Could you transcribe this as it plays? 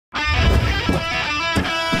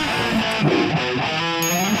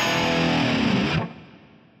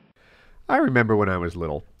I remember when I was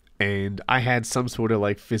little and I had some sort of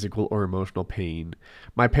like physical or emotional pain.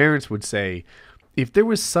 My parents would say, if there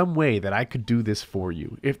was some way that I could do this for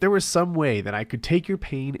you, if there was some way that I could take your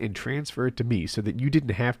pain and transfer it to me so that you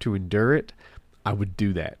didn't have to endure it, I would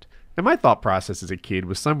do that. And my thought process as a kid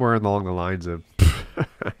was somewhere along the lines of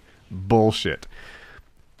bullshit.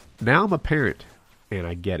 Now I'm a parent and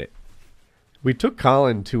I get it. We took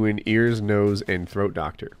Colin to an ears, nose, and throat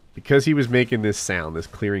doctor because he was making this sound, this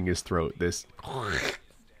clearing his throat, this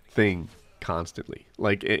thing constantly.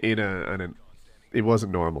 Like it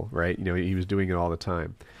wasn't normal, right? You know, he was doing it all the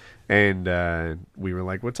time. And we were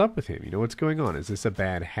like, what's up with him? You know, what's going on? Is this a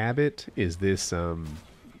bad habit? Is this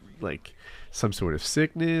like some sort of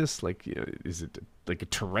sickness? Like, you know, is it like a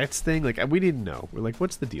Tourette's thing? Like, we didn't know. We're like,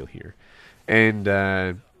 what's the deal here?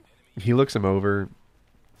 And he looks him over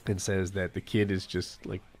and says that the kid is just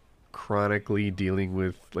like chronically dealing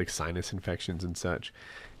with like sinus infections and such,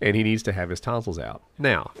 and he needs to have his tonsils out.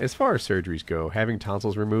 Now, as far as surgeries go, having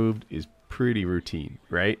tonsils removed is pretty routine,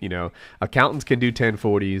 right? You know, accountants can do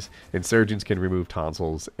 1040s and surgeons can remove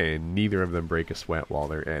tonsils, and neither of them break a sweat while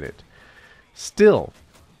they're at it. Still,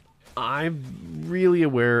 I'm really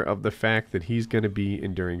aware of the fact that he's going to be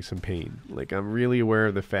enduring some pain. Like, I'm really aware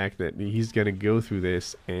of the fact that he's going to go through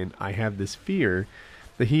this, and I have this fear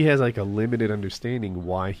that he has like a limited understanding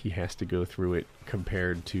why he has to go through it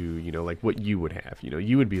compared to, you know, like what you would have. You know,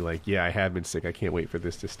 you would be like, yeah, I have been sick. I can't wait for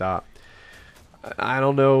this to stop. I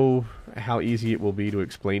don't know how easy it will be to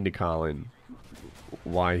explain to Colin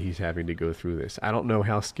why he's having to go through this. I don't know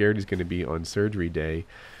how scared he's going to be on surgery day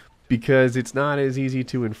because it's not as easy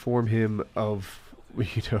to inform him of,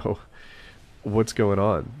 you know, what's going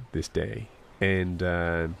on this day. And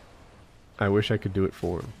I wish I could do it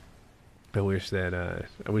for him. I wish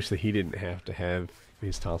that he didn't have to have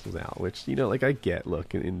his tonsils out, which, you know, like I get,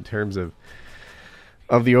 look, in terms of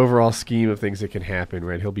the overall scheme of things that can happen,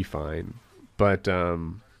 right? He'll be fine. But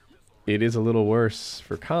it is a little worse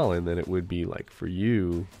for Colin than it would be like for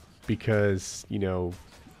you because, you know,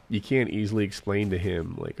 you can't easily explain to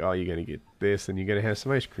him like, oh, you're going to get this and you're going to have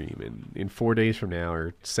some ice cream. And in 4 days from now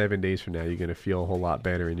or 7 days from now, you're going to feel a whole lot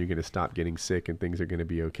better and you're going to stop getting sick and things are going to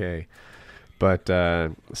be okay. But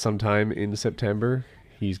sometime in September,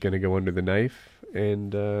 he's going to go under the knife,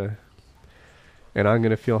 and I'm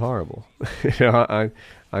going to feel horrible. You know, I'm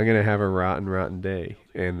going to have a rotten day.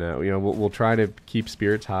 And you know, we'll try to keep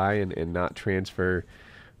spirits high and not transfer,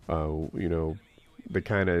 you know, the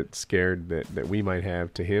kind of scared that we might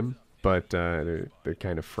have to him, but the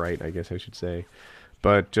kind of fright, I guess I should say.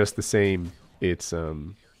 But just the same, it's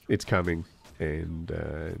coming,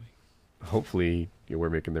 and hopefully, you know,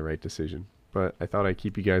 we're making the right decision. But I thought I'd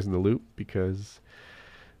keep you guys in the loop because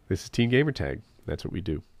this is Team Gamer Tag. That's what we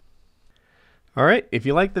do. All right, if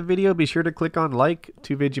you liked the video, be sure to click on like.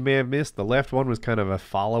 2 vids you may have missed. The left one was kind of a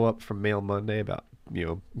follow-up from Mail Monday about, you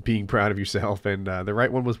know, being proud of yourself. And the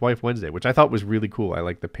right one was Wife Wednesday, which I thought was really cool. I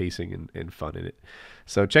like the pacing and fun in it.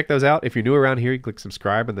 So check those out. If you're new around here, you click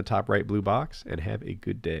subscribe in the top right blue box. And have a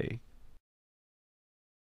good day.